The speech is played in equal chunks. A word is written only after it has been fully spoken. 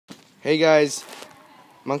Hey guys,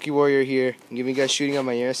 Monkey Warrior here. I'm giving you guys shooting on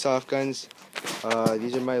my airsoft guns.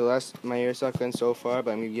 These are my airsoft guns so far, but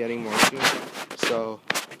I'm gonna be getting more soon. So,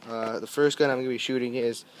 the first gun I'm gonna be shooting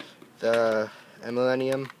is the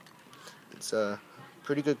Millennium. It's a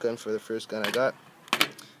pretty good gun for the first gun I got.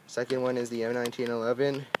 Second one is the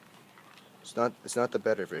M1911. It's not the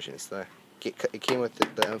better version. It came with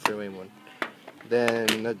the M4A one. Then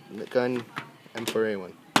the gun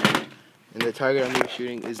M4A1. And the target I'm gonna be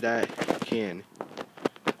shooting is that can.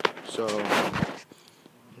 So,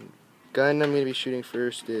 gun I'm going to be shooting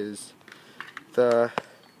first is the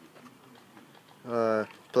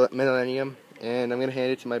Millennium, and I'm going to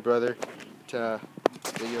hand it to my brother to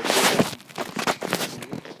videotape.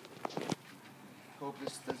 Hope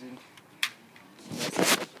this doesn't mess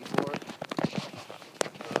up before.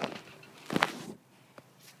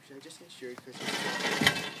 Should I just get sure?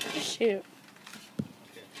 Shoot.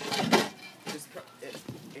 Okay.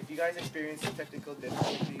 If you guys experience technical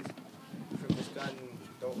difficulties from this gun,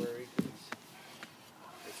 don't worry.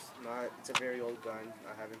 It's a very old gun.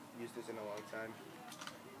 I haven't used this in a long time.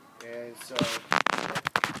 And so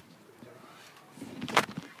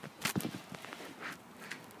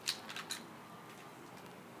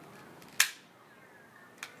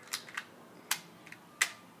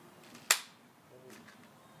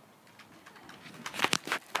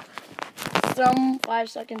Some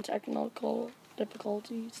 5-second technical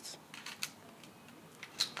difficulties.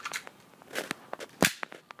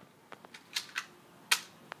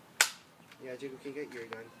 yeah, Jacob, can you get your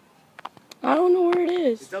gun? I don't know where it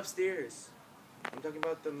is. It's upstairs. I'm talking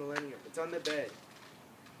about the Millennium. It's on the bed.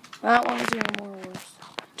 That one's even more worse.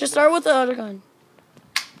 Just start with the other gun.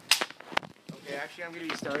 Okay, actually I'm going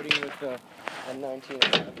to be starting with the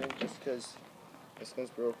M1911 just because this gun's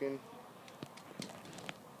broken.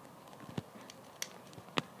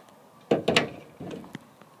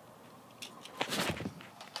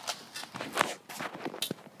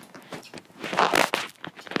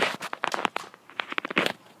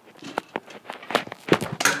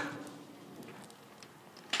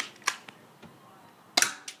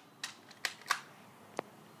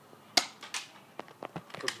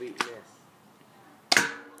 Complete miss.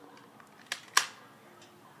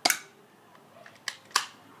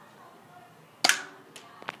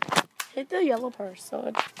 Hit the yellow part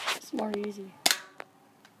so it's more easy.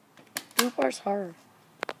 Blue part's hard.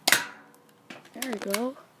 There we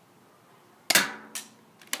go.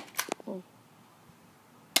 Oh.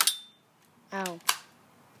 Ow.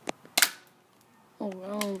 Oh,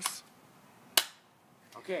 gross.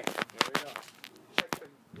 Okay, there we go. Check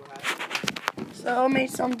what happened. So I made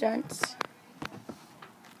some dents.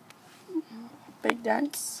 Big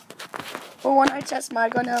dents. But when I test my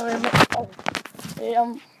gun, it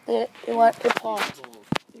popped.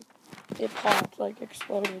 It popped, like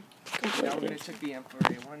exploded completely. Now we're going to check the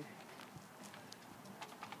M4A1.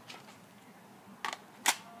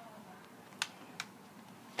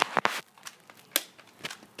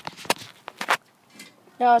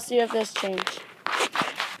 Now let's see if this changed.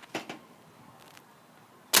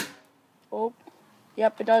 Oh,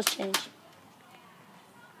 yep, it does change.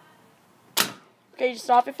 Okay, just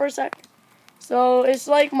stop it for a sec. So it's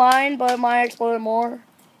like mine, but mine exploded more.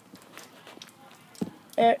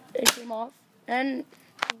 It came off, and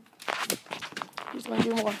he's gonna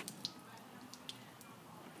do more.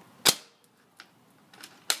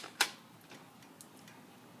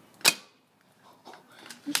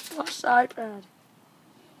 Just watch the iPad.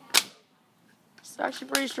 It's actually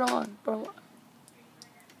pretty strong, bro.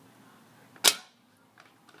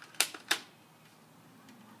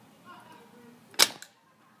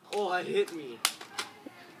 Oh, that hit me.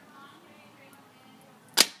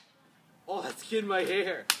 Oh, that skinned my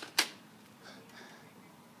hair.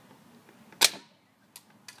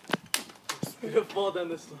 It's gonna fall down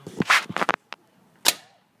this slide. Let's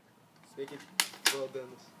make it fall down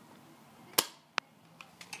this.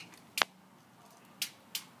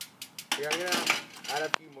 Yeah, I'm gonna add a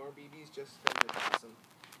few more BBs just because it's awesome.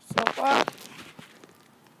 So far,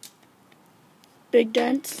 big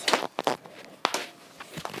dents.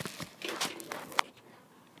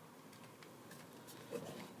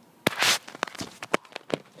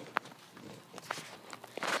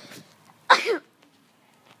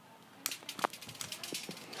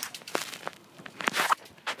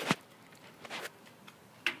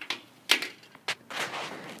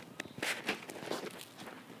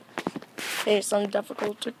 Okay, some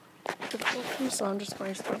difficulty, so I'm just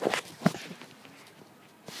going to start.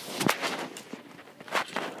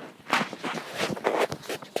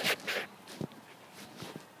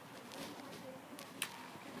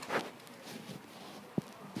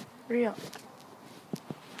 Hurry up.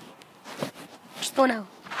 Go now.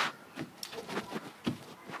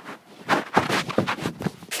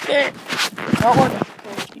 Okay. That one.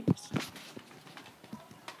 Oh, jeez.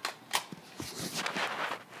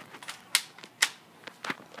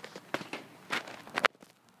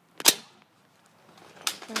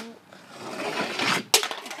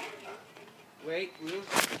 Wait, Luke.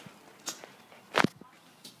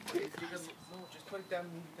 No, just put it down,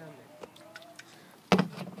 move it down there.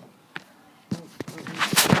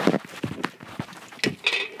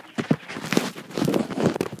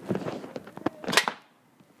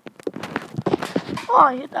 Oh,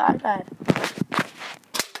 I hit the iPad.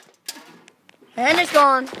 And it's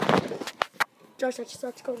gone. Josh, I just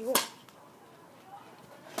have to go to roll.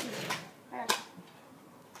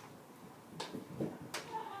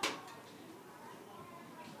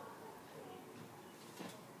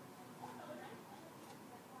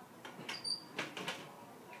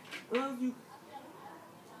 You.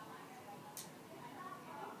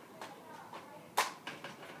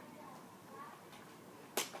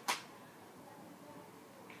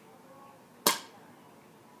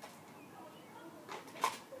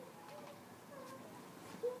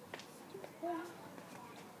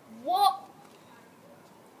 What?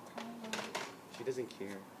 She doesn't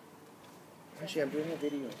care. Actually, I'm doing a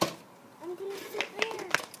video. I'm gonna sit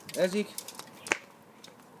there.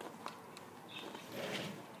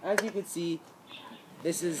 As you can see,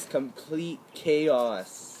 this is complete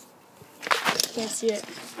chaos. Can't see it.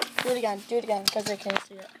 Do it again, because I can't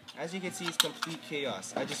see it. As you can see, it's complete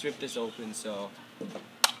chaos. I just ripped this open, so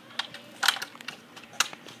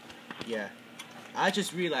yeah. I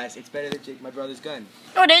just realized it's better than Jake, my brother's gun.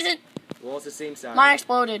 No, it isn't. Well, it's the same size. Mine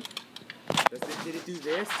exploded. Did it do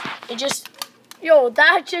this? It just, yo,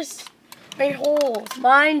 that just made holes.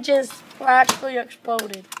 Mine just practically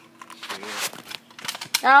exploded.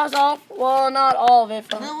 That was all, well, not all of it.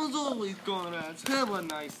 That was always going on. Have a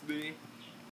nice day.